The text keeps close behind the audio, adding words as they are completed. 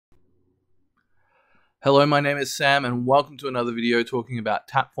Hello, my name is Sam and welcome to another video talking about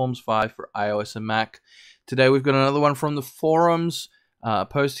Tapforms 5 for iOS and Mac. Today we've got another one from the forums, a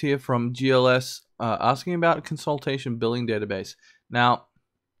post here from GLS asking about a consultation billing database. Now,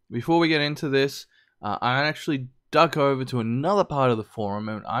 before we get into this, I actually duck over to another part of the forum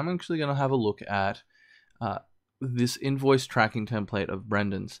and I'm actually going to have a look at this invoice tracking template of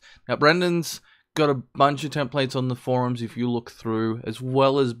Brendan's. Now, Brendan's got a bunch of templates on the forums if you look through, as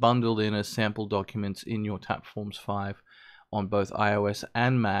well as bundled in as sample documents in your Tapforms 5 on both iOS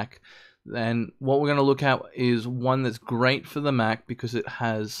and Mac. And what we're going to look at is one that's great for the Mac because it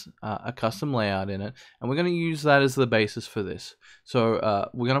has a custom layout in it, and we're going to use that as the basis for this. So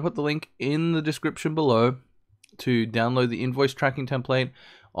we're going to put the link in the description below to download the invoice tracking template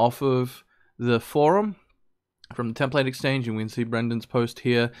off of the forum from the template exchange, and we can see Brendan's post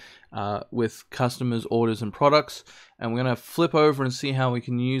here with customers, orders, and products. And we're going to flip over and see how we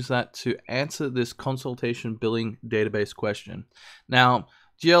can use that to answer this consultation billing database question. Now,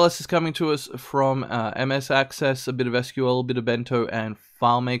 GLS is coming to us from MS Access, a bit of SQL, a bit of Bento, and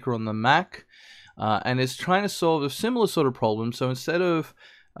FileMaker on the Mac. And it's trying to solve a similar sort of problem. So instead of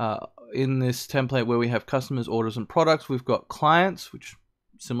in this template where we have customers, orders, and products, we've got clients, which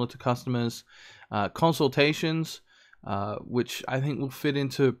similar to customers, consultations, which I think will fit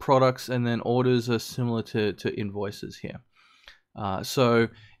into products, and then orders are similar to invoices here. So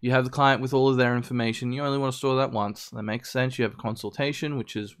you have the client with all of their information. You only want to store that once. That makes sense. You have a consultation,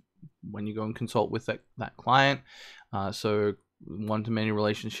 which is when you go and consult with that client. So one-to-many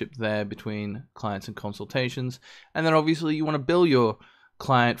relationship there between clients and consultations. And then obviously you want to bill your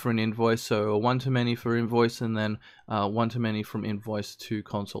client for an invoice, so a one-to-many for invoice, and then one-to-many from invoice to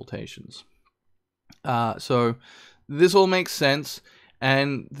consultations. So this all makes sense,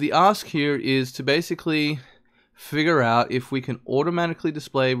 and the ask here is to basically figure out if we can automatically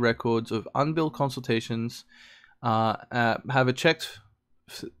display records of unbilled consultations, have it checked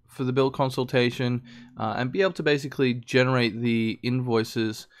for the billed consultation, and be able to basically generate the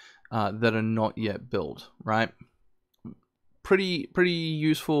invoices that are not yet billed, right? Pretty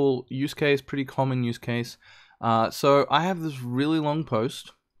useful use case, pretty common use case. So I have this really long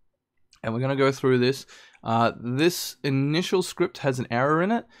post, and we're going to go through this. This initial script has an error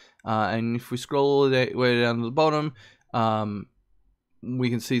in it, and if we scroll all the way down to the bottom, we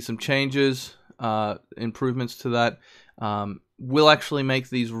can see some changes, improvements to that. We'll actually make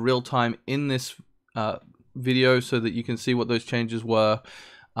these real time in this video so that you can see what those changes were.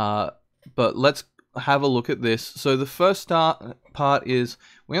 But let's have a look at this. So the first part is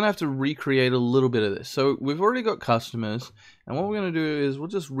we're going to have to recreate a little bit of this. So we've already got customers, and what we're going to do is we'll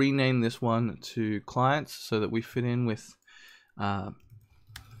just rename this one to clients so that we fit in with the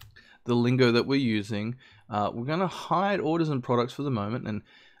lingo that we're using. We're going to hide orders and products for the moment,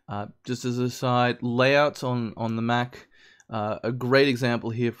 and just as a side, layouts on the Mac, a great example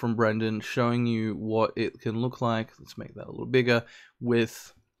here from Brendan showing you what it can look like. Let's make that a little bigger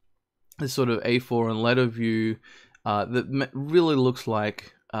with this sort of A4 and letter view that really looks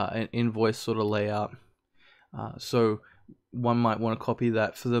like an invoice sort of layout. So one might want to copy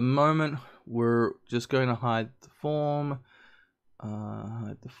that. For the moment, we're just going to hide the form,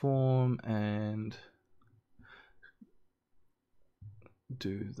 and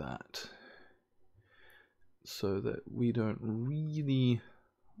do that so that we don't really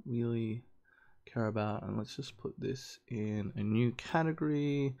care about. And let's just put this in a new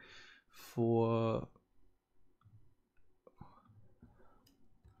category for,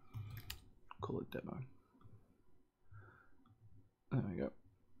 call it demo. There we go.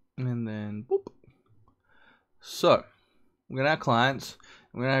 And then boop. So we're gonna have clients.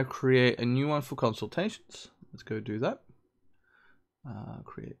 We're gonna create a new one for consultations. Let's go do that.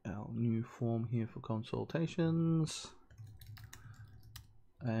 Create our new form here for consultations,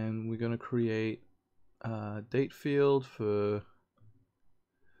 and we're gonna create a date field for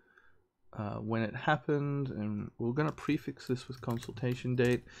when it happened, and we're going to prefix this with consultation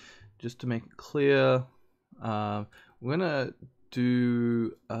date just to make it clear. We're going to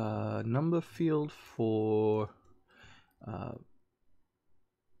do a number field for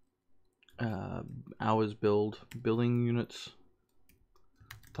hours billed, billing units,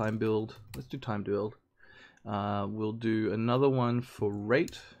 time billed. Let's do time billed. We'll do another one for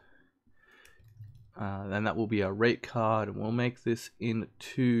rate. Then that will be our rate card, and we'll make this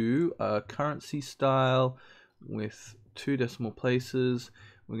into a currency style with 2 decimal places.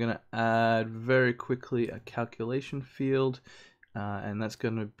 We're going to add very quickly a calculation field, and that's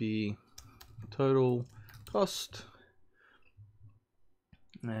going to be total cost.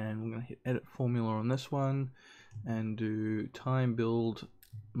 And we're going to hit edit formula on this one and do time billed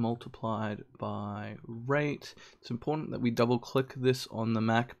multiplied by rate. It's important that we double click this on the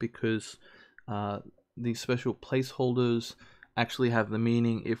Mac because these special placeholders actually have the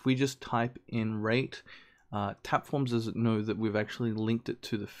meaning. If we just type in rate, Tapforms doesn't know that we've actually linked it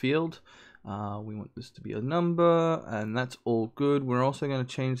to the field. We want this to be a number, and that's all good. We're also going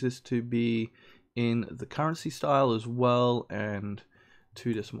to change this to be in the currency style as well, and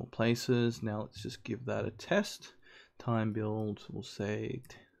 2 decimal places. Now let's just give that a test. Time build, we'll say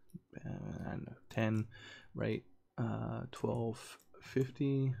 10, rate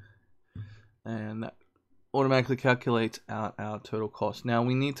 12.50, and that automatically calculates out our total cost. Now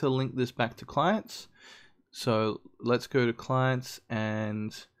we need to link this back to clients. So let's go to clients,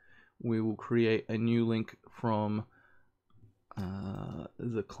 and we will create a new link from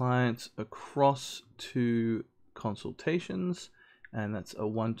the clients across to consultations, and that's a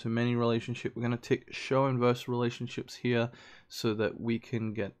one-to-many relationship. We're going to tick show inverse relationships here so that we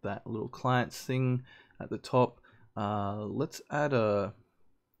can get that little clients thing at the top. Let's add a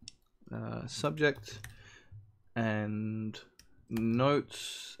subject and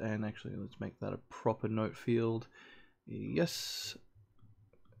notes, and actually let's make that a proper note field. Yes,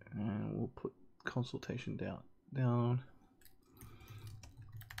 and we'll put consultation down.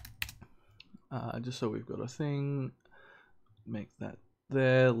 Just so we've got a thing. Make that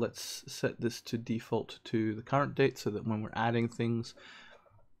there. Let's set this to default to the current date so that when we're adding things,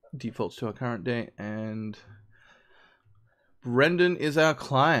 defaults to our current date. And Brendan is our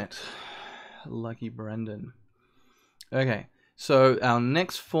client. Lucky Brendan. Okay, so our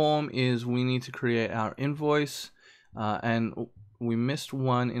next form is we need to create our invoice, and we missed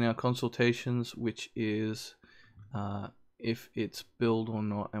one in our consultations, which is if it's billed or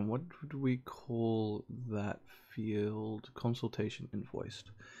not. And what would we call that field? Consultation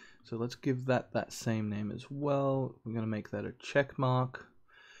invoiced. So let's give that same name as well. We're going to make that a check mark.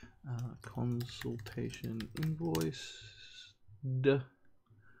 Consultation invoiced.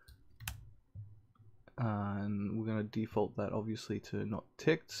 And we're going to default that obviously to not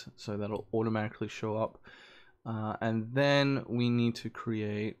ticked, so that'll automatically show up. And then we need to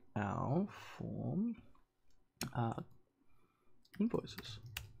create our form invoices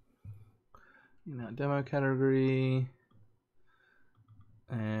in our demo category,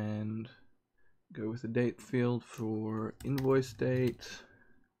 and go with the date field for invoice date.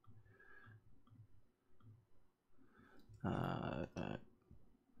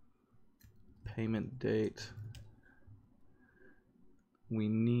 Payment date. We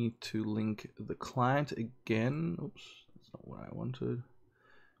need to link the client again. Oops, that's not what I wanted.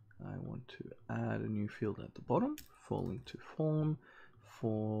 I want to add a new field at the bottom for link to form,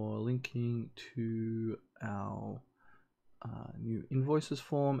 for linking to our new invoices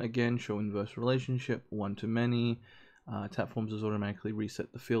form. Again, show inverse relationship, one-to-many. Tapforms has automatically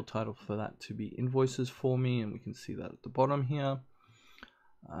reset the field title for that to be invoices for me, and we can see that at the bottom here.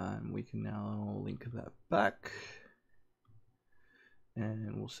 And we can now link that back,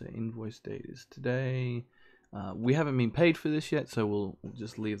 and we'll say invoice date is today. We haven't been paid for this yet, so we'll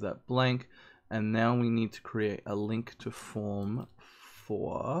just leave that blank. And now we need to create a link to form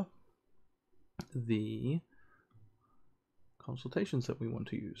for the consultations that we want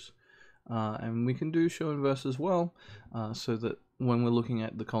to use. And we can do show inverse as well, so that when we're looking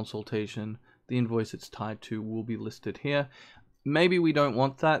at the consultation, the invoice it's tied to will be listed here. Maybe we don't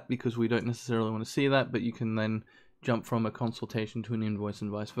want that because we don't necessarily want to see that, but you can then jump from a consultation to an invoice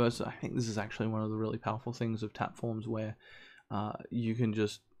and vice versa. I think this is actually one of the really powerful things of Tapforms, where you can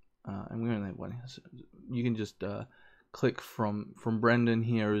just and we only have one. You can just click from Brendan.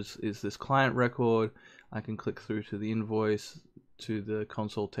 Here is this client record. I can click through to the invoice, to the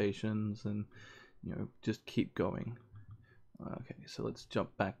consultations, and just keep going. Okay, so let's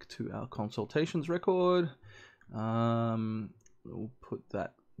jump back to our consultations record. We'll put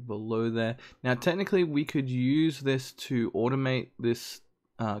that below there. Now technically we could use this to automate this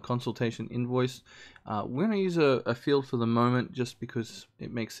consultation invoice. We're going to use a field for the moment just because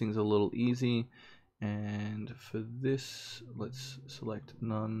it makes things a little easy, and for this let's select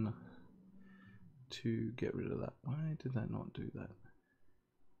none to get rid of that. Why did that not do that?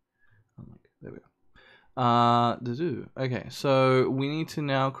 There we go. Okay, so we need to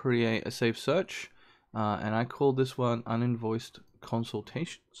now create a safe search, and I call this one uninvoiced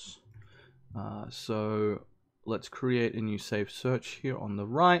consultations. So let's create a new safe search here on the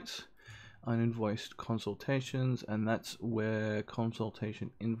right, uninvoiced consultations, and that's where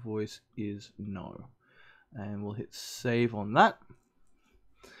consultation invoice is no. And we'll hit save on that,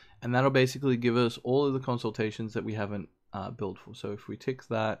 and that'll basically give us all of the consultations that we haven't billed for. So if we tick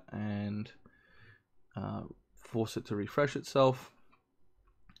that and force it to refresh itself,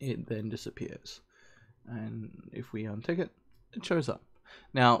 it then disappears. And if we untick it, it shows up.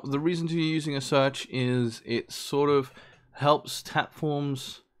 Now, the reason to using a search is it sort of helps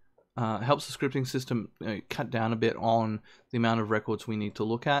Tapforms, helps the scripting system cut down a bit on the amount of records we need to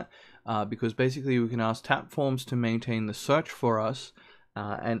look at, because basically we can ask Tapforms to maintain the search for us,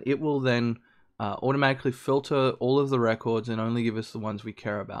 and it will then automatically filter all of the records and only give us the ones we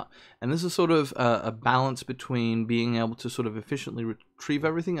care about. And this is sort of a balance between being able to sort of efficiently retrieve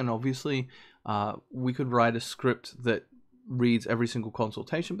everything, and obviously we could write a script that reads every single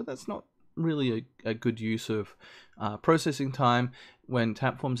consultation, but that's not really a good use of processing time when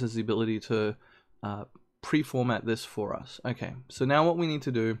Tapforms has the ability to pre-format this for us. Okay, so now what we need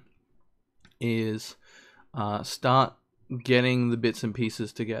to do is start getting the bits and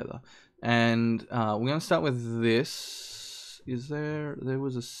pieces together. And we're going to start with this. There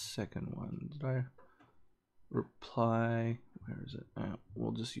was a second one. Did I reply? Where is it?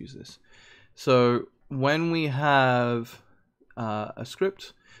 We'll just use this. So when we have a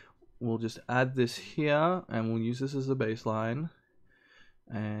script, we'll just add this here, and we'll use this as a baseline,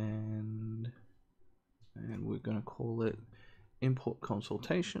 and we're going to call it import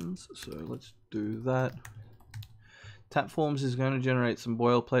consultations. So let's do that. Tapforms is going to generate some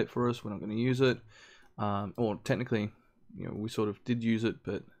boilerplate for us. We're not going to use it, or technically, we sort of did use it,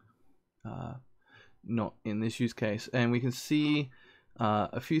 but not in this use case. And we can see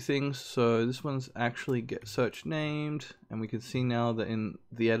a few things. So this one's actually get search named, and we can see now that in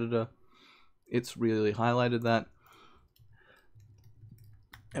the editor it's really highlighted that,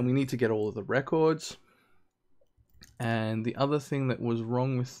 and we need to get all of the records. And the other thing that was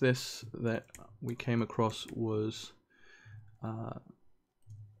wrong with this that we came across was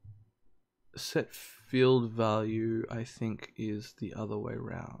set field value, I think, is the other way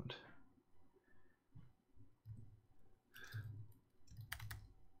around.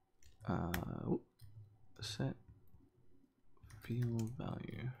 Set field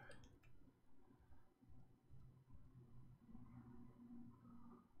value.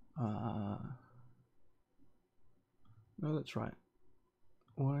 No, that's right.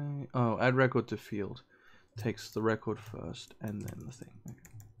 Why? Oh, add record to field. Takes the record first and then the thing. Okay.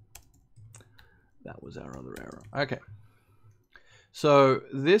 That was our other error. Okay. So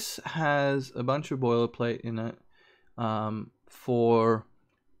this has a bunch of boilerplate in it for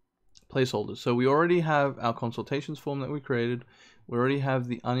placeholders. So we already have our consultations form that we created. We already have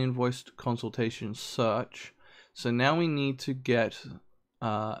the uninvoiced consultation search. So now we need to get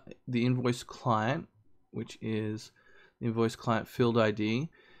the invoice client, which is the invoice client field ID.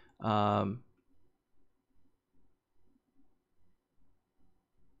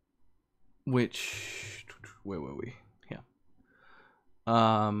 Where were we? Yeah.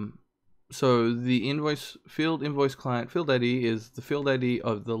 So the invoice client field ID is the field ID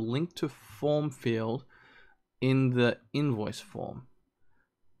of the link to form field in the invoice form.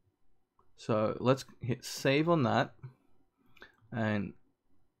 So let's hit save on that, and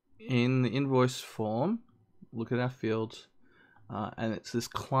in the invoice form, look at our fields, and it's this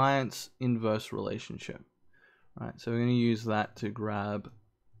client's inverse relationship. Right, so we're going to use that to grab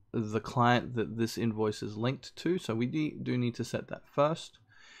the client that this invoice is linked to. So we do need to set that first,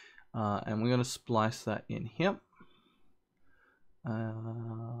 and we're going to splice that in here.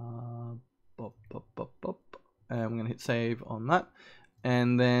 And we're going to hit save on that.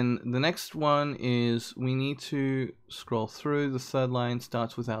 And then the next one is we need to scroll through. The third line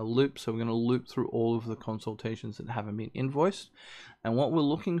starts with our loop. So we're going to loop through all of the consultations that haven't been invoiced. And what we're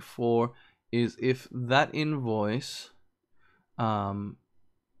looking for is if that invoice, that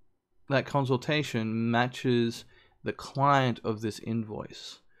consultation matches the client of this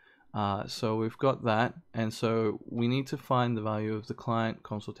invoice. So we've got that. And so we need to find the value of the client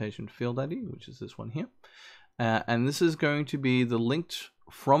consultation field ID, which is this one here. And this is going to be the linked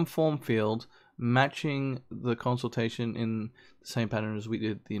from form field matching the consultation in the same pattern as we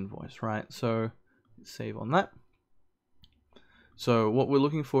did the invoice, right? So save on that. So what we're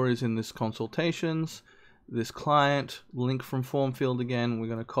looking for is in this consultations, this client link from form field again. We're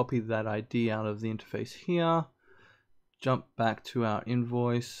going to copy that ID out of the interface here, jump back to our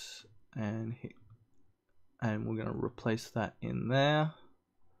invoice, and we're going to replace that in there.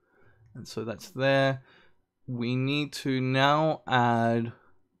 And so that's there. We need to now add,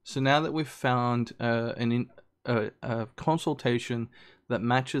 so now that we've found a consultation that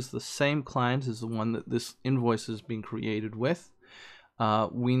matches the same client as the one that this invoice has been created with,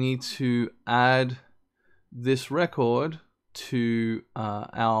 we need to add this record to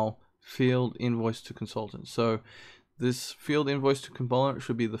our field invoice to consultant. So this field invoice to component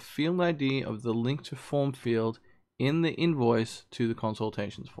should be the field ID of the link to form field in the invoice to the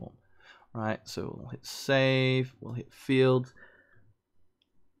consultations form. Right, so we'll hit save, we'll hit field.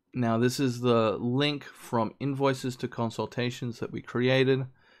 Now this is the link from invoices to consultations that we created.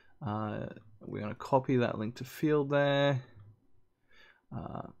 We're going to copy that link to field there.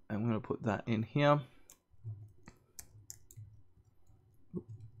 And I'm going to put that in here.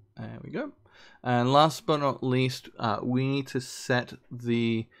 There we go. And last but not least, we need to set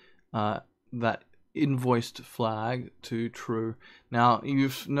the that invoiced flag to true. Now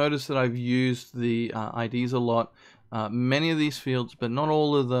you've noticed that I've used the IDs a lot. Many of these fields, but not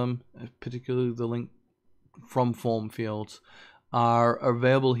all of them, particularly the link from form fields, are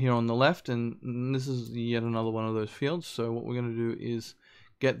available here on the left, and this is yet another one of those fields. So what we're going to do is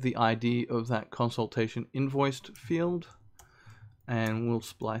get the ID of that consultation invoiced field, and we'll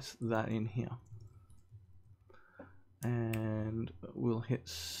splice that in here. And we'll hit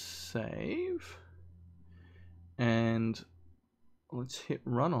save, and let's hit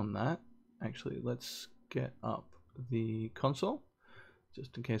run on that. Actually, let's get up the console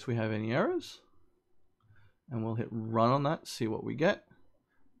just in case we have any errors, and we'll hit run on that, see what we get.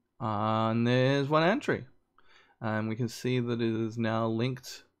 And there's one entry, and we can see that it is now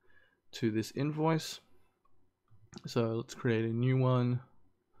linked to this invoice. So let's create a new one,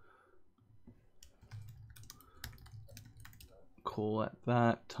 call it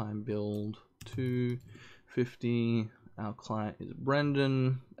that, time billed 250. Our client is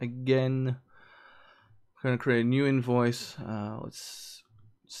Brendan again. We're going to create a new invoice. Let's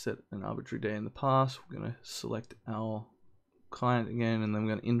set an arbitrary day in the past. We're going to select our client again, and then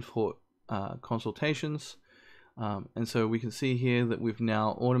we're going to import consultations. And so we can see here that we've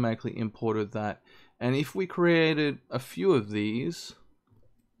now automatically imported that. And if we created a few of these,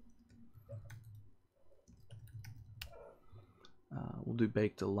 we'll do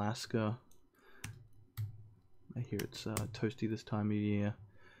Baked Alaska. I hear it's toasty this time of year.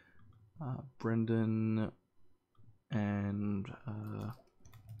 Brendan and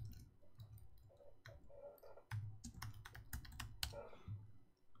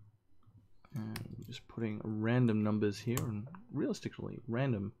just putting random numbers here, and realistically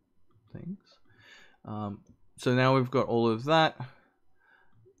random things. So now we've got all of that.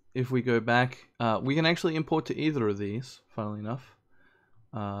 If we go back, we can actually import to either of these, funnily enough.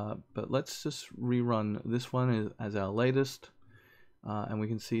 But let's just rerun this one as our latest. And we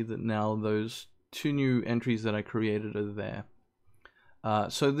can see that now those two new entries that I created are there.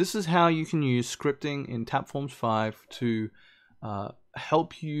 So this is how you can use scripting in Tapforms 5 to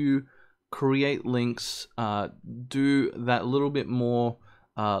help you create links, do that little bit more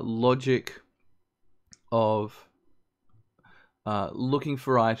logic of looking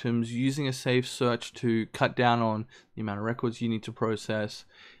for items, using a safe search to cut down on the amount of records you need to process,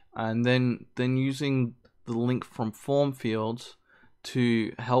 and then using the link from form fields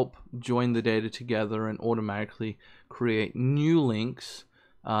to help join the data together and automatically create new links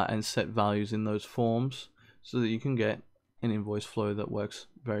and set values in those forms so that you can get an invoice flow that works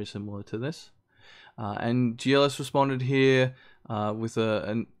very similar to this. And GLS responded here with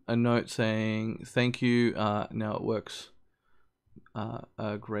a note saying thank you. Now it works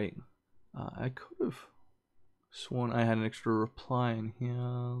great. I could have sworn I had an extra reply in here.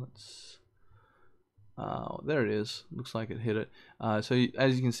 Let's there it is. Looks like it hit it. So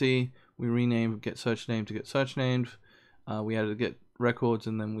as you can see, we renamed get search name to get search named. We added get records,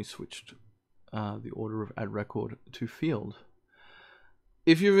 and then we switched the order of add record to field.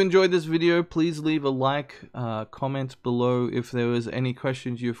 If you've enjoyed this video, please leave a like, comment below if there was any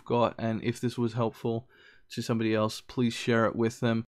questions you've got, and if this was helpful to somebody else, please share it with them.